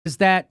is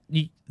that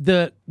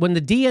when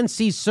the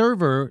DNC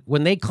server,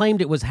 when they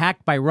claimed it was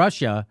hacked by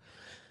Russia,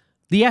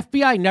 the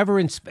FBI never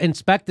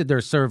inspected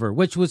their server,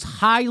 which was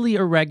highly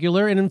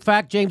irregular. And in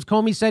fact, James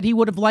Comey said he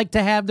would have liked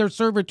to have their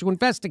server to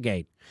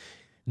investigate.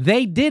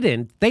 They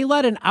didn't. They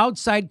let an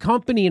outside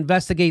company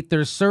investigate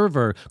their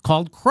server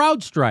called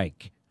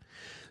CrowdStrike.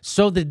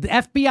 So the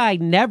FBI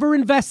never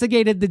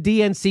investigated the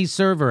DNC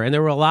server. And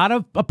there were a lot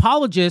of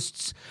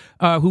apologists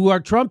who are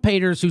Trump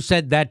haters who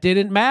said that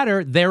didn't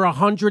matter. They're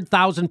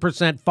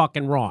 100,000%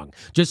 fucking wrong.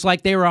 Just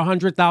like they were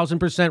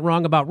 100,000%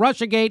 wrong about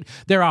Russiagate,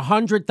 they're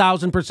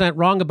 100,000%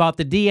 wrong about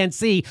the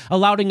DNC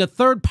allowing a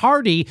third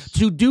party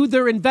to do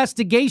their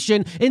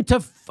investigation into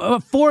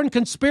foreign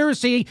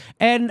conspiracy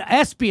and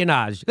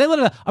espionage. They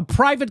let a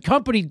private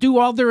company do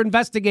all their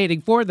investigating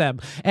for them.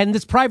 And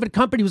this private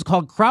company was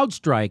called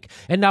CrowdStrike.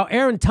 And now,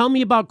 Aaron, tell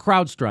me about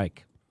CrowdStrike.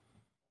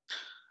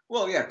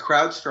 Well, yeah,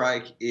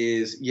 CrowdStrike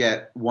is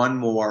yet one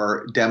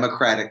more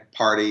Democratic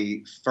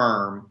Party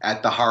firm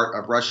at the heart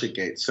of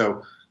Russiagate.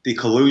 So the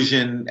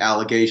collusion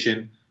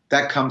allegation,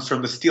 that comes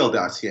from the Steele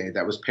dossier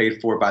that was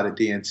paid for by the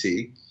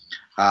DNC.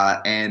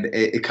 And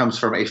it comes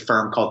from a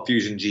firm called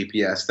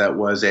FusionGPS that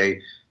was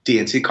a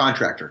DNC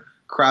contractor.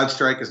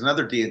 CrowdStrike is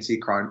another DNC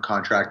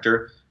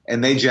contractor,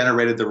 and they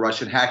generated the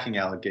Russian hacking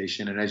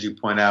allegation. And as you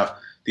point out,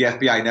 the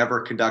FBI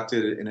never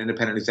conducted an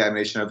independent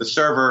examination of the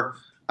server.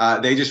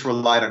 They just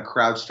relied on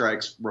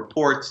CrowdStrike's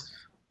reports.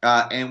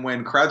 And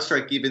when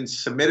CrowdStrike even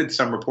submitted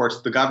some reports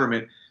to the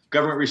government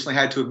recently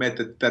had to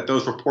admit that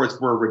those reports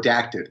were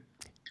redacted.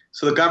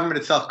 So the government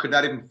itself could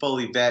not even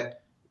fully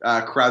vet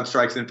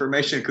CrowdStrike's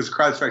information because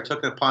CrowdStrike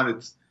took it upon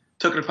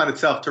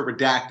itself to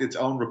redact its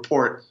own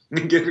report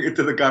and giving it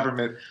to the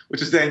government,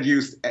 which is then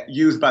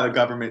used by the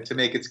government to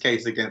make its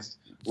case against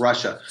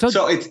Russia.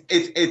 So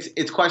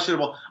it's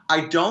questionable.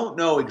 I don't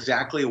know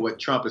exactly what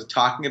Trump is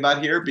talking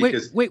about here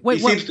because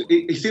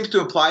he seems to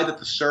imply that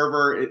the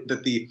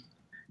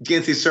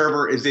DNC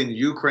server is in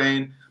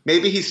Ukraine.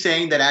 Maybe he's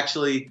saying that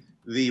actually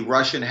the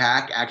Russian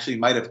hack actually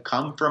might have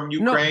come from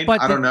Ukraine.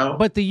 I don't know.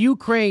 But the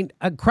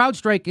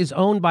CrowdStrike is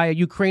owned by a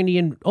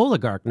Ukrainian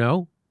oligarch,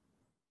 no?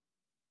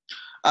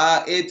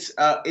 Its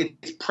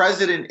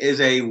president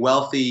is a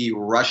wealthy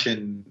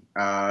Russian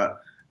who's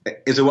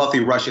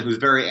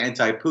very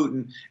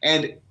anti-Putin,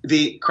 and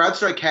the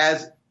CrowdStrike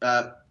has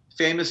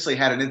famously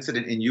had an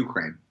incident in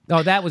Ukraine.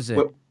 Oh, that was it.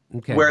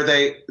 Okay. Where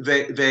they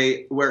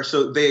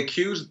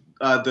accused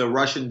the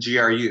Russian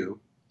GRU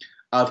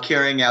of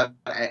carrying out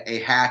a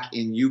hack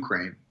in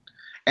Ukraine,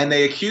 and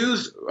they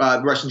accused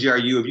the Russian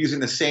GRU of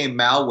using the same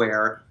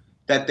malware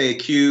that they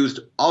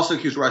also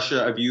accused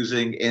Russia of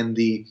using in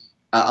the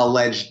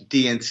alleged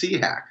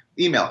DNC hack,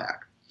 email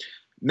hack.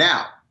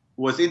 Now,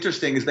 what's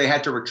interesting is they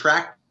had to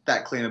retract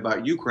that claim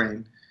about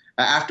Ukraine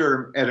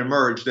after it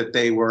emerged that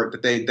they were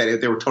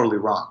totally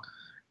wrong,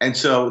 and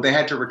so they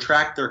had to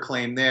retract their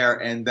claim there,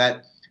 and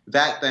that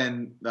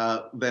then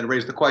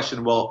raised the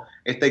question: well,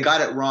 if they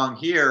got it wrong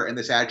here in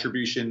this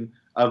attribution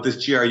of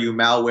this GRU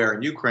malware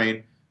in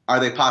Ukraine, are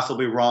they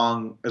possibly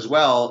wrong as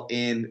well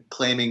in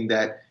claiming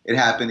that it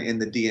happened in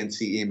the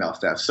DNC email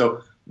theft?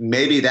 So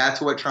maybe that's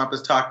what Trump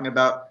is talking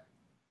about.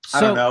 I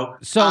don't know.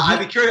 So I'd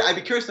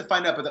be curious to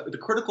find out. But the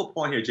critical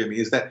point here, Jimmy,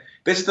 is that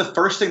this is the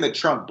first thing that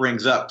Trump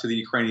brings up to the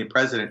Ukrainian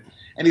president,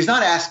 and he's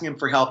not asking him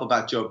for help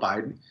about Joe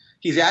Biden.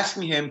 He's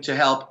asking him to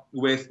help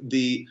with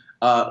the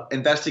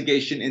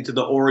investigation into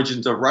the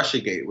origins of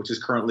Russiagate, which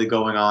is currently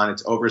going on.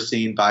 It's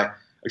overseen by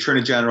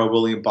Attorney General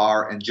William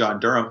Barr and John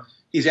Durham.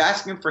 He's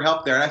asking him for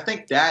help there, and I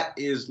think that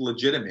is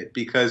legitimate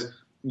because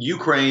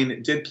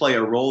Ukraine did play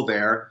a role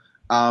there.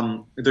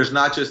 There's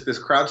not just this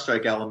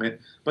CrowdStrike element,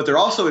 but there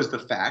also is the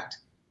fact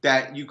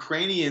that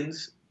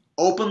Ukrainians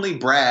openly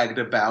bragged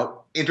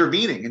about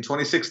intervening in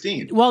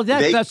 2016. Well,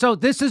 so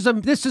this is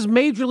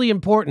majorly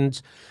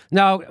important.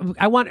 Now,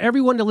 I want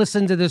everyone to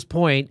listen to this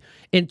point.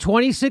 In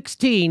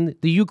 2016,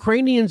 the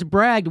Ukrainians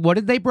bragged. What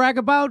did they brag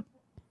about?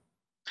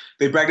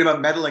 They bragged about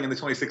meddling in the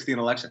 2016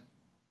 election.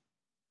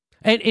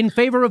 And in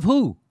favor of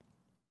who?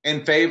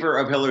 In favor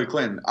of Hillary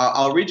Clinton.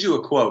 I'll read you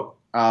a quote.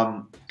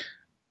 I'll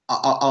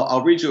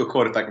read you a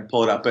quote if I can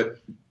pull it up,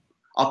 but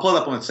I'll pull it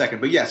up in 1 second.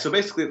 But yeah, so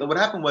basically what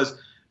happened was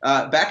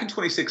back in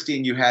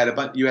 2016, you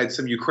had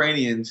some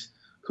Ukrainians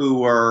who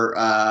were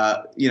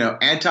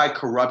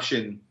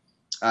anti-corruption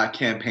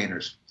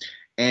campaigners,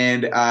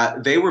 and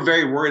they were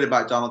very worried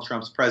about Donald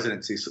Trump's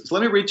presidency. So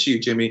let me read to you,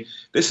 Jimmy.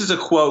 This is a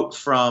quote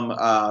from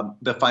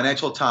the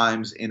Financial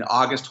Times in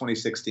August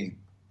 2016.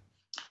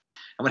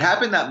 And what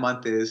happened that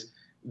month is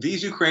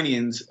these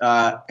Ukrainians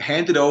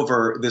handed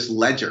over this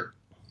ledger,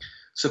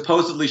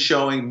 supposedly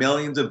showing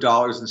millions of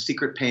dollars in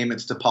secret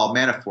payments to Paul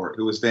Manafort,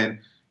 who was then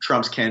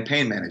Trump's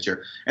campaign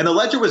manager. And the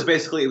ledger was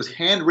basically, it was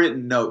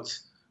handwritten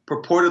notes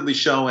purportedly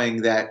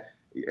showing that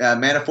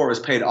Manafort was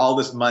paid all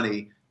this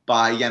money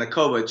by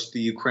Yanukovych, the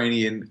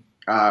Ukrainian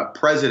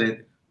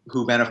president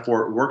who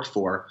Manafort worked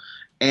for.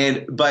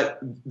 But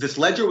this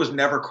ledger was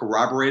never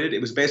corroborated.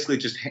 It was basically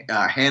just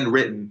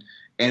handwritten.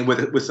 and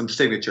with some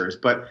signatures.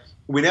 But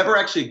we never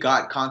actually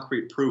got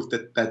concrete proof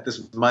that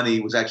this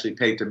money was actually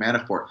paid to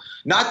Manafort.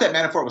 Not that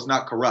Manafort was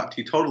not corrupt.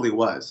 He totally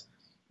was.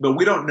 But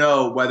we don't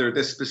know whether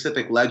this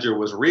specific ledger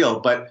was real.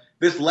 But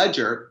this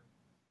ledger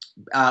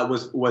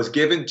was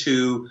given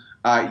to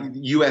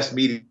U.S.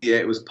 media.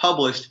 It was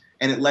published,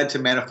 and it led to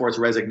Manafort's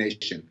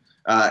resignation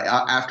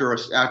after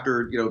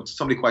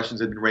so many questions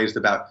had been raised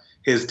about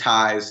his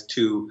ties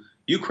to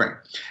Ukraine.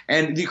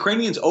 And the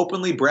Ukrainians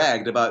openly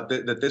bragged about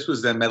that this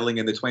was them meddling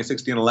in the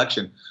 2016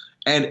 election.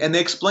 And they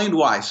explained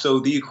why. So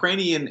the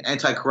Ukrainian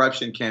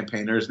anti-corruption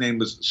campaigner, his name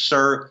was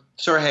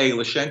Sergei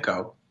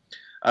Lyshenko,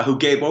 who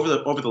gave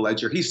over the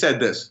ledger. He said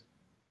this: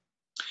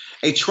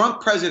 a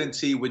Trump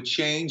presidency would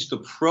change the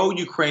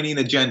pro-Ukrainian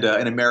agenda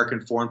in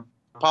American foreign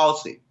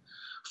policy.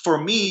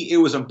 For me, it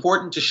was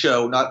important to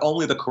show not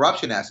only the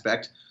corruption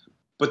aspect,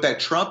 but that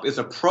Trump is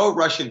a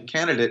pro-Russian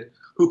candidate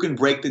who can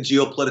break the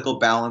geopolitical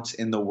balance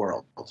in the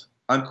world,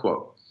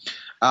 unquote.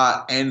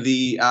 And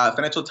the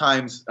Financial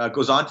Times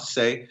goes on to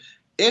say,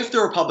 if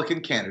the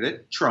Republican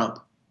candidate, Trump,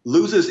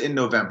 loses in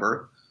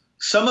November,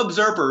 some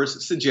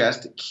observers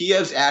suggest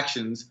Kiev's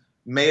actions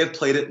may have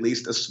played at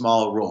least a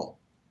small role.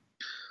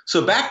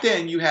 So back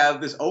then, you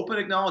have this open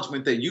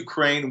acknowledgement that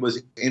Ukraine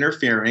was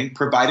interfering,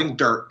 providing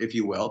dirt, if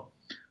you will,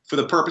 for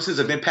the purposes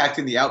of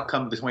impacting the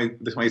outcome of the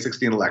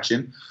 2016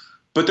 election.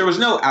 But there was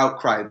no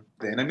outcry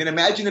then. I mean,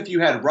 imagine if you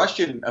had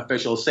Russian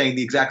officials saying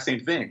the exact same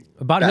thing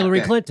about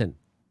Hillary Clinton.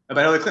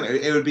 About Hillary Clinton,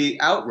 it would be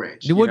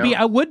outrage. It would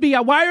be.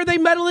 Why are they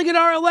meddling in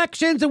our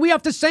elections, and we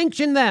have to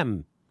sanction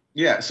them?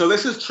 Yeah. So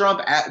this is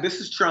Trump.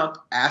 This is Trump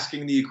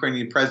asking the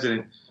Ukrainian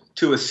president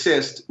to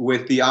assist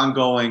with the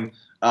ongoing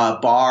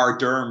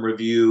Barr-Durham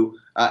review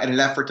in an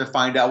effort to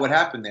find out what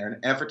happened there, an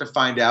effort to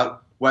find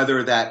out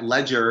whether that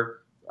ledger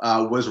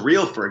was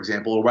real, for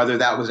example, or whether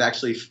that was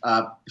actually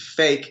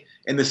fake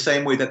in the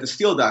same way that the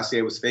Steele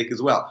dossier was fake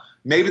as well.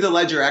 Maybe the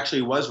ledger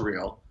actually was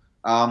real.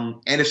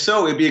 And if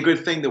so, it'd be a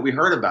good thing that we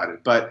heard about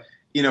it. But,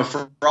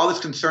 for all this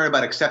concern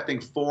about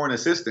accepting foreign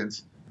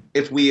assistance,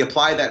 if we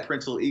apply that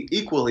principle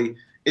equally,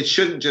 it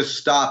shouldn't just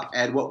stop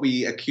at what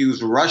we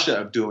accuse Russia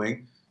of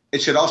doing.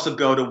 It should also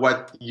go to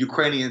what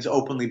Ukrainians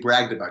openly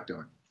bragged about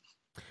doing.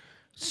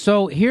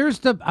 So here's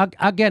the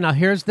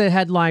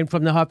headline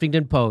from the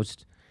Huffington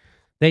Post.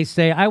 They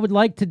say, I would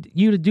like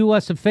you to do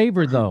us a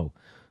favor, though.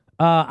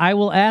 I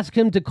will ask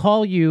him to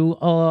call you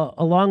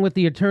along with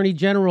the Attorney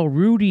General.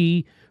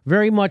 Rudy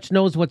very much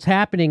knows what's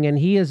happening, and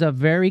he is a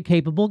very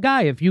capable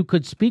guy. If you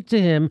could speak to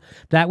him,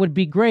 that would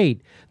be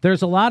great.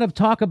 There's a lot of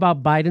talk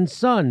about Biden's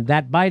son,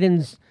 that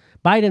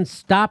Biden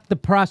stopped the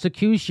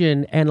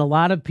prosecution, and a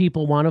lot of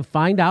people want to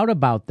find out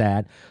about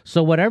that.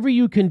 So whatever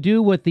you can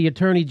do with the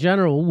Attorney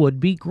General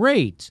would be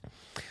great.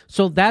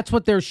 So that's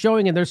what they're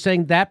showing, and they're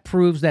saying that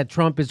proves that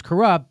Trump is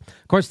corrupt.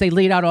 Of course, they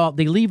leave out all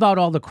the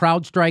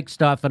CrowdStrike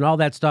stuff and all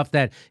that stuff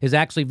that is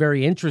actually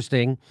very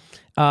interesting.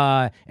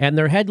 And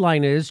their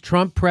headline is,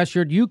 Trump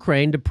pressured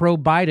Ukraine to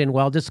probe Biden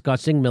while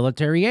discussing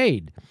military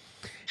aid.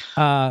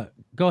 Go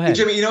ahead.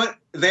 Jimmy, you know what?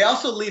 They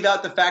also leave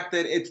out the fact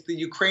that it's the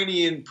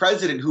Ukrainian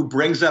president who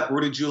brings up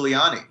Rudy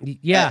Giuliani.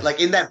 Yeah. Like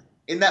in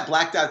that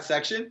blacked out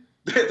section,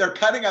 they're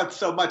cutting out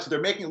so much. They're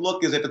making it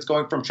look as if it's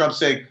going from Trump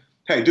saying,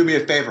 hey, do me a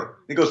favor.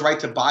 It goes right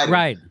to Biden.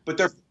 Right. But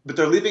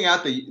they're leaving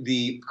out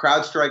the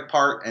CrowdStrike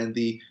part and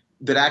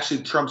that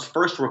actually Trump's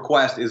first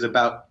request is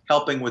about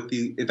helping with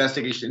the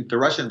investigation, the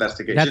Russian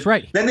investigation. That's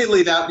right. Then they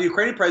leave out the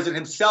Ukrainian president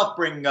himself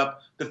bringing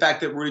up the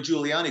fact that Rudy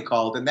Giuliani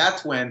called, and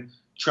that's when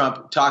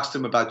Trump talks to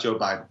him about Joe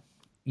Biden.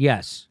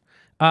 Yes.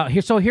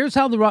 Here's how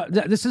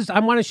I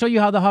want to show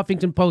you how the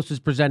Huffington Post is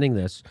presenting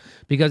this,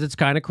 because it's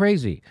kind of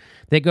crazy.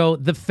 They go,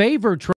 the favor Trump